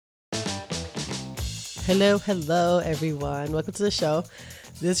Hello, everyone. Welcome to the show.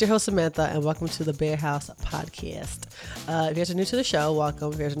 This is your host, Samantha, and welcome to the Bear House podcast. If you guys are new to the show,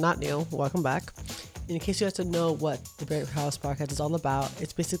 welcome. If you guys are not new, welcome back. In case you guys don't know what the Bear House podcast is all about,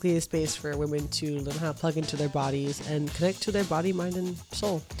 it's basically a space for women to learn how to plug into their bodies and connect to their body, mind, and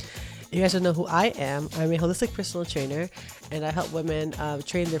soul. If you guys don't know who I am, I'm a holistic personal trainer, and I help women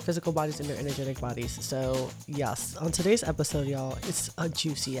train their physical bodies and their energetic bodies. So yes, on today's episode, y'all, it's a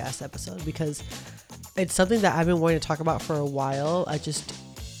juicy ass episode because it's something that I've been wanting to talk about for a while. I just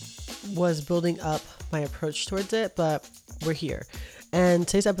was building up my approach towards it, but we're here. And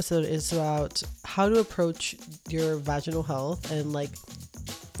today's episode is about how to approach your vaginal health and like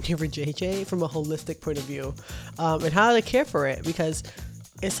your JJ from a holistic point of view, and how to care for it, because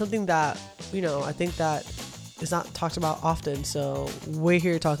it's something that, I think that is not talked about often. So we're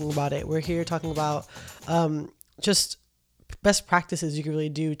here talking about it. We're here talking about just best practices you can really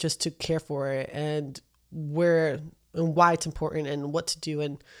do just to care for it, and where and why it's important and what to do,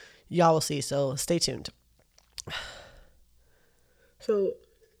 and y'all will see. So stay tuned. So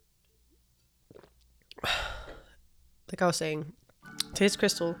like I was saying, today's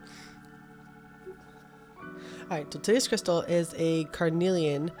crystal is a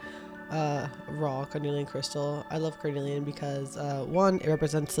carnelian, raw carnelian crystal. I love carnelian because one, it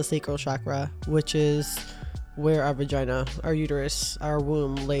represents the sacral chakra, which is where our vagina, our uterus, our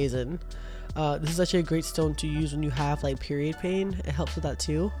womb lays in. This is actually a great stone to use when you have like period pain. It helps with that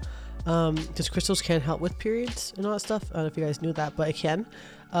too, because crystals can help with periods and all that stuff. I don't know if you guys knew that, but it can.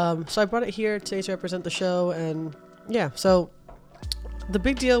 So I brought it here today to represent the show. And yeah, so the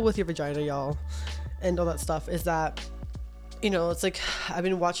big deal with your vagina, y'all, and all that stuff is that, it's like I've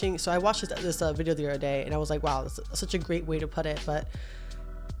been watching. So I watched this video the other day, and I was like, wow, that's such a great way to put it. But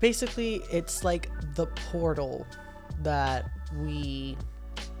basically, it's like the portal that we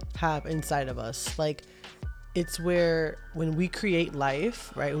have inside of us. Like, it's where when we create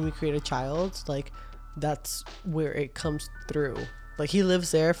life, right? When we create a child, like that's where it comes through. Like he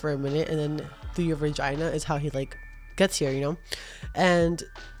lives there for a minute, and then through your vagina is how he like gets here, and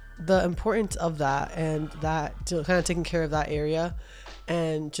the importance of that, and that to kind of taking care of that area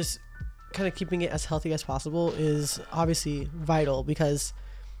and just kind of keeping it as healthy as possible is obviously vital, because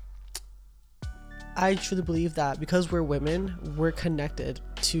I truly believe that because we're women, we're connected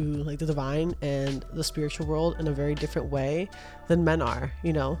to like the divine and the spiritual world in a very different way than men are,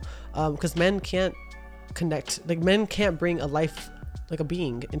 because men can't connect, like men can't bring a life, like a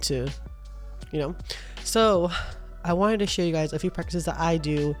being into, so I wanted to show you guys a few practices that I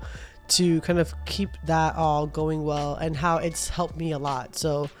do to kind of keep that all going well, and how it's helped me a lot.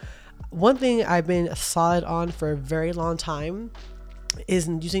 So one thing I've been solid on for a very long time is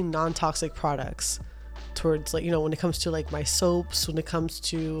using non-toxic products towards, like, when it comes to like my soaps, when it comes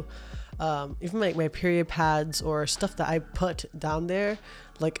to even like my period pads or stuff that I put down there.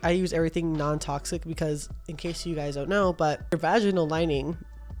 Like I use everything non-toxic because, in case you guys don't know, but your vaginal lining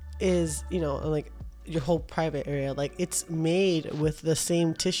is, like your whole private area, like it's made with the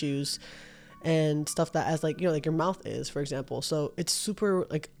same tissues and stuff that as like, like your mouth is, for example. So it's super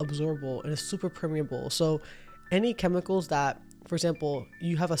like absorbable and it's super permeable. So any chemicals that, for example,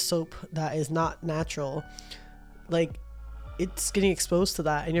 you have a soap that is not natural, like it's getting exposed to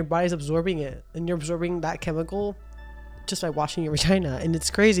that and your body's absorbing it, and you're absorbing that chemical just by washing your vagina. And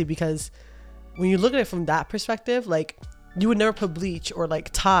it's crazy because when you look at it from that perspective, like you would never put bleach or like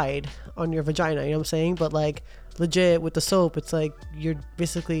Tide on your vagina, you know what I'm saying? But like legit with the soap, it's like you're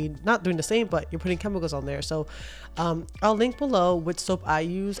basically not doing the same, but you're putting chemicals on there. So I'll link below which soap I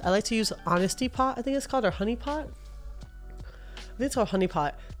use. I like to use Honesty Pot, I think it's called, or Honey Pot. I think it's called Honey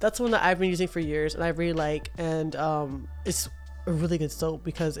Pot. That's the one that I've been using for years and I really like. And it's a really good soap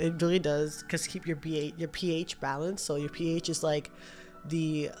because it really does keep your pH balanced. So your pH is like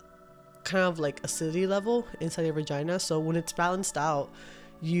the kind of like acidity level inside your vagina. So when it's balanced out,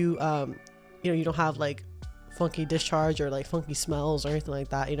 you you don't have like funky discharge or like funky smells or anything like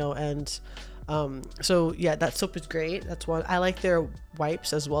that, and so yeah, that soap is great. That's one. I like their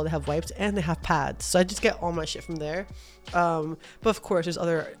wipes as well. They have wipes and they have pads, so I just get all my shit from there. But of course there's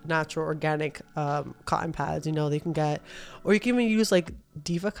other natural organic cotton pads they can get, or you can even use like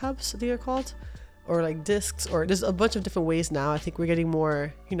diva cups, I think they're called, or like discs, or there's a bunch of different ways now. I think we're getting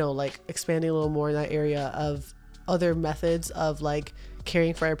more, like expanding a little more in that area of other methods of like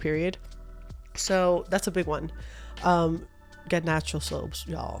caring for our period. So that's a big one. Get natural soaps,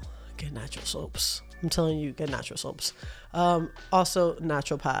 y'all. Get natural soaps. I'm telling you, get natural soaps. Also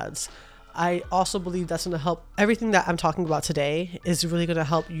natural pads. I also believe that's going to help. Everything that I'm talking about today is really going to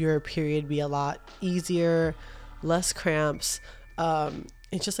help your period be a lot easier, less cramps,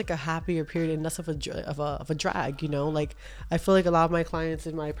 it's just like a happier period and less of a drag, you know. Like I feel like a lot of my clients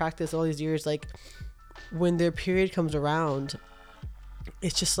in my practice all these years, like when their period comes around,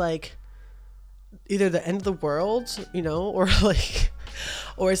 it's just like either the end of the world, you know, or like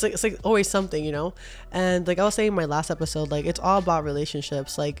or it's like always something, you know. And like I was saying in my last episode, like it's all about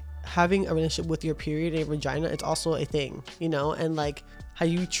relationships. Like having a relationship with your period and your vagina, it's also a thing, you know. And like how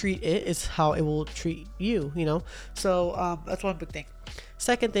you treat it is how it will treat you, you know. So that's one big thing.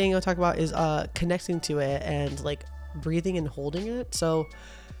 Second thing I'll talk about is connecting to it and like breathing and holding it. So,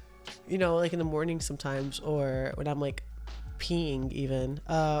 you know, like in the morning sometimes, or when I'm like peeing even,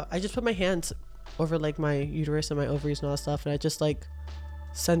 I just put my hands over like my uterus and my ovaries and all that stuff, and I just like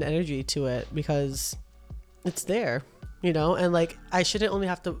send energy to it because it's there, you know. And like I shouldn't only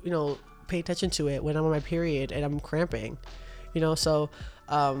have to, you know, pay attention to it when I'm on my period and I'm cramping, you know. So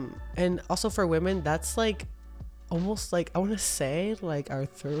and also for women, that's like almost like I want to say like our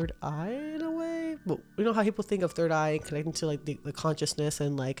third eye in a way. But you know how people think of third eye connecting to like the consciousness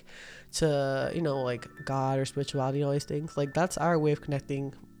and like to, you know, like God or spirituality, all these things. Like that's our way of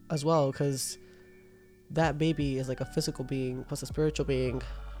connecting as well, because that baby is like a physical being plus a spiritual being,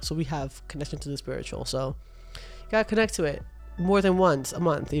 so we have connection to the spiritual. So you gotta connect to it more than once a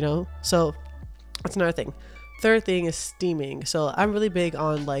month, you know. So that's another thing. Third thing is steaming. So I'm really big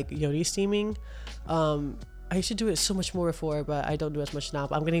on like Yoni steaming. I used to do it so much more before, but I don't do as much now,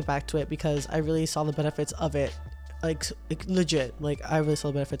 but I'm getting back to it because I really saw the benefits of it. Like legit, like I really saw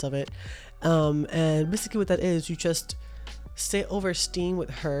the benefits of it. And basically what that is, you just stay over steam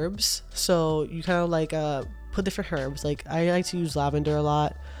with herbs. So you kind of like put different herbs. Like I like to use lavender a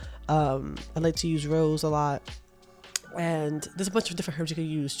lot. I like to use rose a lot. And there's a bunch of different herbs you can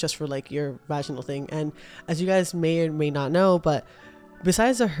use just for like your vaginal thing. And as you guys may or may not know, but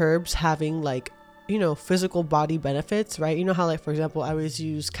besides the herbs having like, you know, physical body benefits, right? You know how like, for example, I always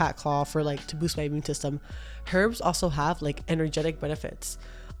use cat claw for like to boost my immune system. Herbs also have like energetic benefits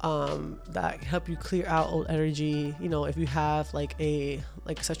that help you clear out old energy. You know, if you have like a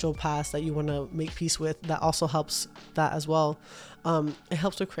sexual past that you want to make peace with, that also helps that as well. It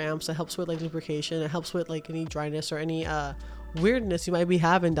helps with cramps, it helps with like lubrication, it helps with like any dryness or any weirdness you might be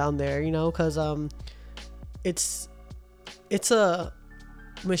having down there, you know, because it's a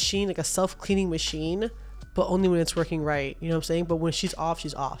machine, like a self-cleaning machine, but only when it's working right, you know what I'm saying? But when she's off,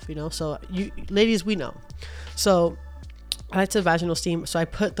 you know. So you ladies, we know. So I like to vaginal steam. So I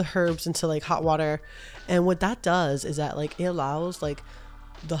put the herbs into like hot water, and what that does is that like it allows like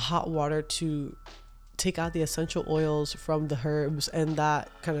the hot water to take out the essential oils from the herbs, and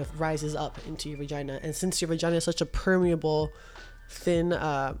that kind of rises up into your vagina. And since your vagina is such a permeable, thin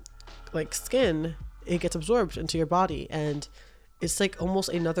like skin, it gets absorbed into your body, and it's like almost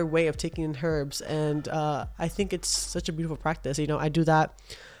another way of taking in herbs. And I think it's such a beautiful practice. You know, I do that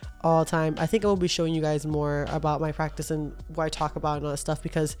all the time. I think I will be showing you guys more about my practice and what I talk about and all that stuff,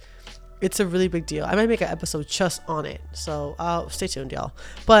 because it's a really big deal. I might make an episode just on it, so stay tuned, y'all.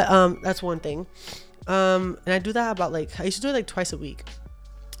 But that's one thing. And I do that about like, I used to do it like twice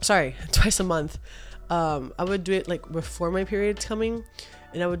a month. I would do it like before my period's coming,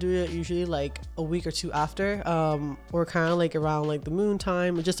 and I would do it usually like a week or two after, or kind of like around like the moon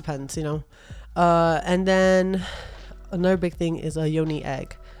time. It just depends, you know. And then another big thing is a Yoni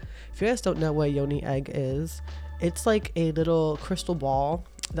egg. If you guys don't know what a Yoni egg is, it's like a little crystal ball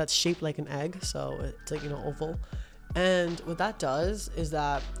that's shaped like an egg. So it's like, you know, oval. And what that does is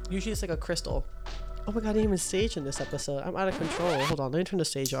that usually it's like a crystal. Oh my god, I didn't even stage in this episode. I'm out of control. Hold on, let me turn the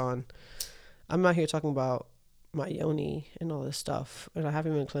stage on. I'm out here talking about my Yoni and all this stuff, and I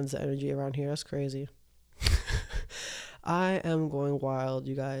haven't even cleansed the energy around here. That's crazy. I am going wild,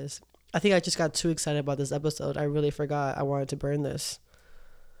 you guys. I think I just got too excited about this episode. I really forgot I wanted to burn this.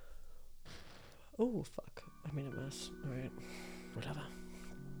 Oh fuck, I made a mess. All right, whatever.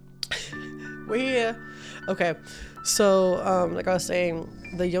 We're here. Okay, so like I was saying,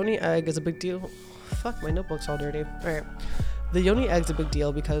 the Yoni egg is a big deal. Fuck, my notebook's all dirty. All right, the Yoni egg's a big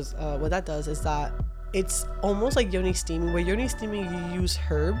deal because what that does is that it's almost like Yoni steaming. Where Yoni steaming, you use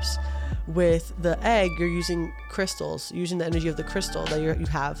herbs. With the egg, you're using crystals, using the energy of the crystal that you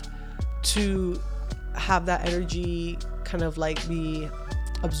have to have that energy kind of like be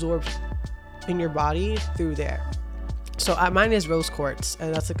absorbed in your body through there. So mine is rose quartz,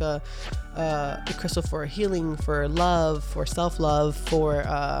 and that's like a crystal for healing, for love, for self-love, for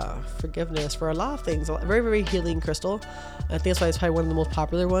forgiveness, for a lot of things. A very, very healing crystal. I think that's why it's probably one of the most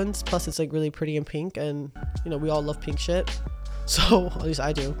popular ones. Plus it's like really pretty and pink, and you know, we all love pink shit. So at least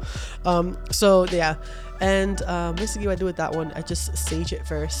I do. So yeah, and basically what I do with that one, I just sage it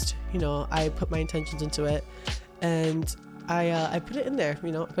first. You know, I put my intentions into it, and I put it in there,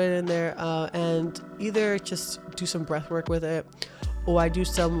 put it in there, and either just do some breath work with it, or I do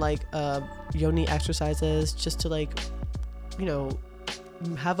some like Yoni exercises just to like,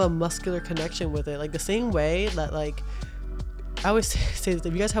 have a muscular connection with it, like the same way that like I always say that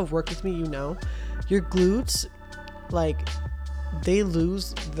if you guys have worked with me, your glutes, like they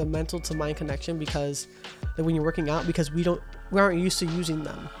lose the mental to mind connection because like when you're working out, because we aren't used to using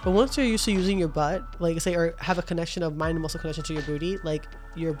them. But once you're used to using your butt, like say, or have a connection of mind and muscle connection to your booty, like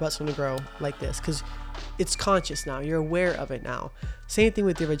your butt's gonna grow like this because it's conscious now. You're aware of it now. Same thing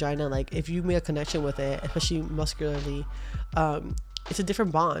with your vagina. Like if you make a connection with it, especially muscularly, it's a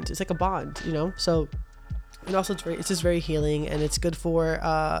different bond. It's like a bond, So, and also it's just very healing, and it's good for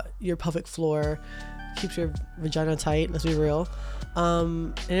your pelvic floor. Keeps your vagina tight, let's be real,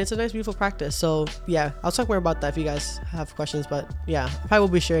 and it's a nice, beautiful practice. So yeah, I'll talk more about that if you guys have questions, but yeah, I probably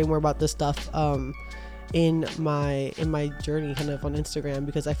will be sharing more about this stuff in my journey kind of on Instagram,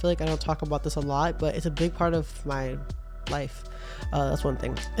 because I feel like I don't talk about this a lot, but it's a big part of my life. That's one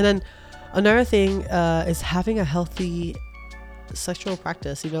thing. And then another thing is having a healthy sexual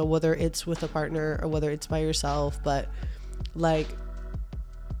practice, whether it's with a partner or whether it's by yourself, but like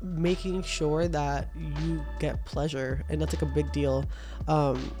making sure that you get pleasure, and that's like a big deal.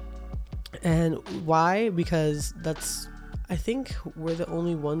 And why? Because I think we're the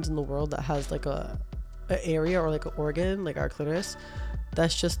only ones in the world that has like a area or like an organ, like our clitoris,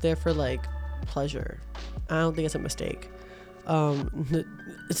 that's just there for like pleasure. I don't think it's a mistake.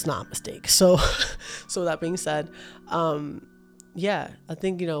 It's not a mistake. So that being said, yeah, I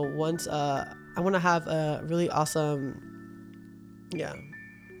think once I want to have a really awesome, yeah,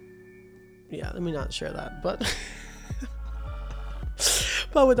 let me not share that, but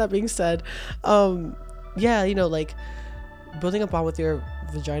but with that being said, yeah, like building a bond with your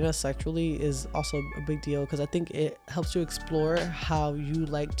vagina sexually is also a big deal, because I think it helps you explore how you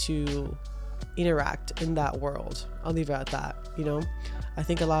like to interact in that world. I'll leave it at that. I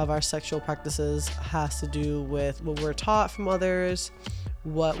think a lot of our sexual practices has to do with what we're taught from others,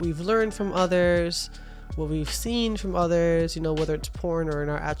 what we've learned from others, what we've seen from others, whether it's porn or in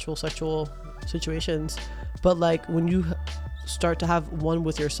our actual sexual situations. But like when you start to have one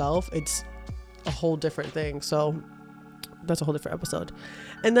with yourself, it's a whole different thing. So that's a whole different episode.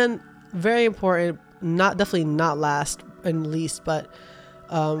 And then very important, definitely not last and least, but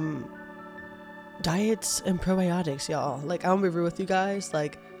diets and probiotics, y'all. Like I'm gonna be real with you guys,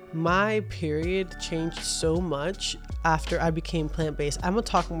 like my period changed so much after I became plant-based. I'm gonna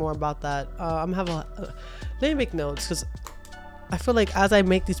talk more about that. I'm gonna have let me make notes, because I feel like as I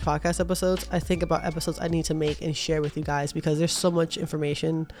make these podcast episodes, I think about episodes I need to make and share with you guys, because there's so much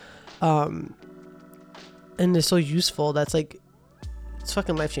information and it's so useful that's like it's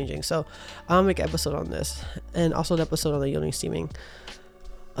fucking life-changing. So I'll make an episode on this, and also an episode on the Yoni steaming.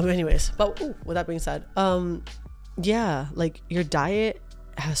 Anyways, but with that being said, yeah, like your diet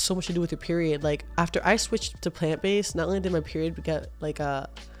has so much to do with your period. Like after I switched to plant-based, not only did my period get like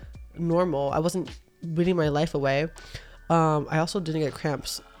normal, I wasn't bleeding my life away, I also didn't get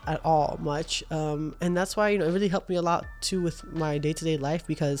cramps at all much, and that's why it really helped me a lot too with my day-to-day life,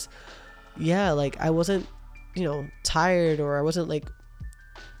 because yeah, like I wasn't tired, or I wasn't like,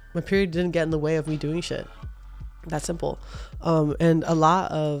 my period didn't get in the way of me doing shit. That simple. And a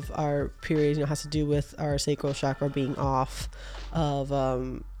lot of our periods has to do with our sacral chakra being off, of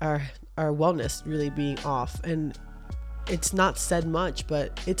our wellness really being off. And it's not said much,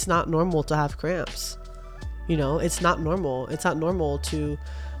 but it's not normal to have cramps. It's not normal. It's not normal to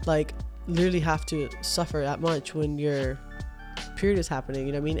like literally have to suffer that much when your period is happening.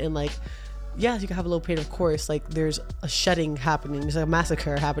 You know what I mean? And like, yeah, you can have a little pain, of course. Like there's a shedding happening, there's a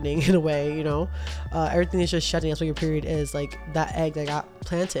massacre happening in a way, everything is just shedding. That's what your period is. Like that egg that got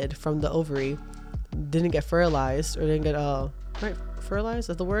planted from the ovary didn't get fertilized, or didn't get right, fertilized,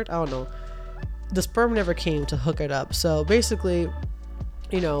 is the word? I don't know. The sperm never came to hook it up. So basically,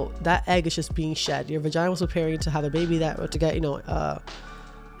 that egg is just being shed. Your vagina was preparing to have a baby that to get, wow,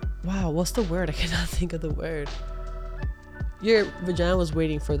 what's the word? I cannot think of the word. Your vagina was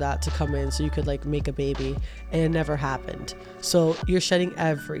waiting for that to come in so you could like make a baby, and it never happened. So you're shedding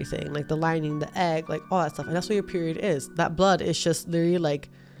everything, like the lining, the egg, like all that stuff. And that's what your period is. That blood is just literally like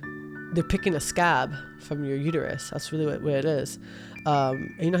they're picking a scab from your uterus. That's really what it is. And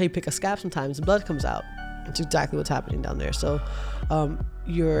you know how you pick a scab sometimes, the blood comes out. It's exactly what's happening down there. So how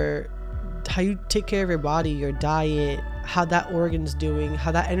you take care of your body, your diet, how that organ's doing,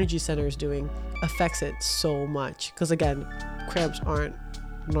 how that energy center is doing affects it so much. Because again, cramps aren't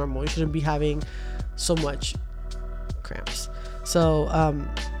normal. You shouldn't be having so much cramps. So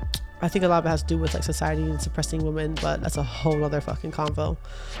I think a lot of it has to do with like society and suppressing women, but that's a whole other fucking convo.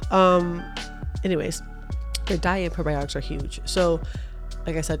 Anyways, your diet and probiotics are huge. So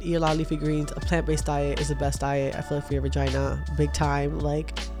like I said, eat a lot of leafy greens. A plant-based diet is the best diet, I feel like, for your vagina, big time.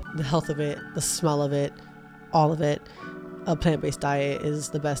 Like the health of it, the smell of it, all of it. A plant-based diet is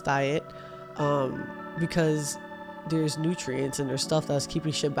the best diet, because there's nutrients and there's stuff that's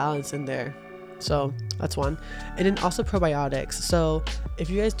keeping shit balanced in there. So that's one. And then also probiotics. So if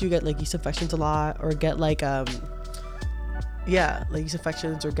you guys do get like yeast infections a lot, or get like like yeast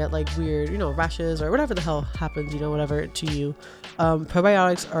infections, or get like weird, you know, rashes or whatever the hell happens, you know, whatever to you,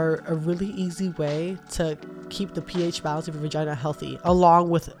 probiotics are a really easy way to keep the pH balance of your vagina healthy, along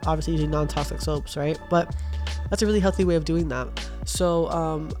with obviously using non-toxic soaps, right? But that's a really healthy way of doing that. So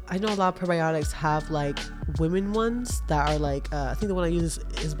I know a lot of probiotics have like women ones that are like I think the one I use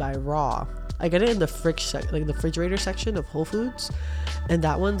is by Raw. I get it in the the refrigerator section of Whole Foods, and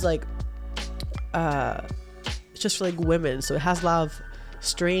that one's like it's just for like women, so it has a lot of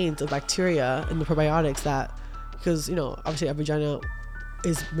strains of bacteria in the probiotics, that because, you know, obviously our vagina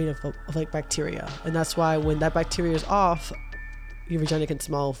is made of like bacteria, and that's why when that bacteria is off, your vagina can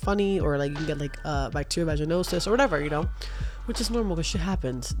smell funny, or like you can get like bacterial vaginosis or whatever, you know, which is normal because shit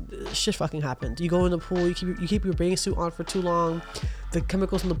happens. Shit fucking happens. You go in the pool, you keep your bathing suit on for too long, the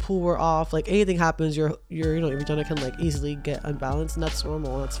chemicals in the pool were off, like anything happens, your vagina can like easily get unbalanced, and that's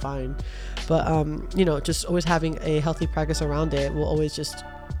normal, that's fine. But you know, just always having a healthy practice around it will always just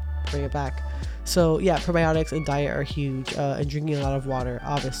bring it back. So yeah, probiotics and diet are huge, and drinking a lot of water,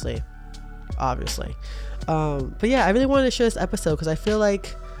 obviously. But yeah, I really wanted to share this episode because I feel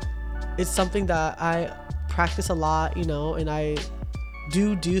like it's something that I practice a lot, you know, and I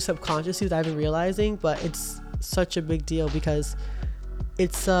do subconsciously without even realizing, but it's such a big deal because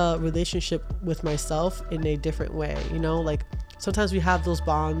it's a relationship with myself in a different way, you know. Like sometimes we have those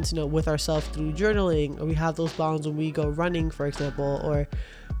bonds, you know, with ourselves through journaling, or we have those bonds when we go running, for example, or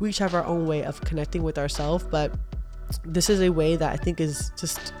we each have our own way of connecting with ourselves. But this is a way that I think is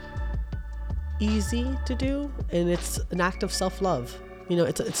just easy to do, and it's an act of self-love. You know,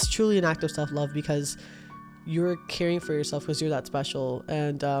 it's truly an act of self-love because you're caring for yourself because you're that special.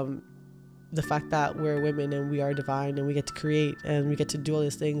 And the fact that we're women and we are divine and we get to create and we get to do all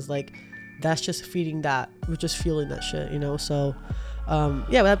these things, like that's just feeding that. We're just feeling that shit, you know. So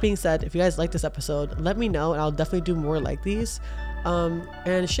yeah, with that being said, if you guys like this episode, let me know and I'll definitely do more like these,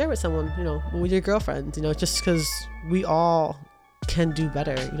 and share with someone, you know, with your girlfriends, you know, just because we all can do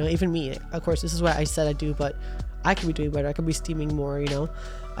better, you know. Even me, of course, this is what I said I do, but I could be doing better. I could be steaming more, you know,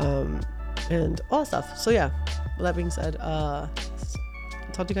 and all that stuff. So yeah, with that being said, I'll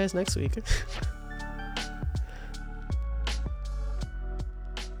talk to you guys next week.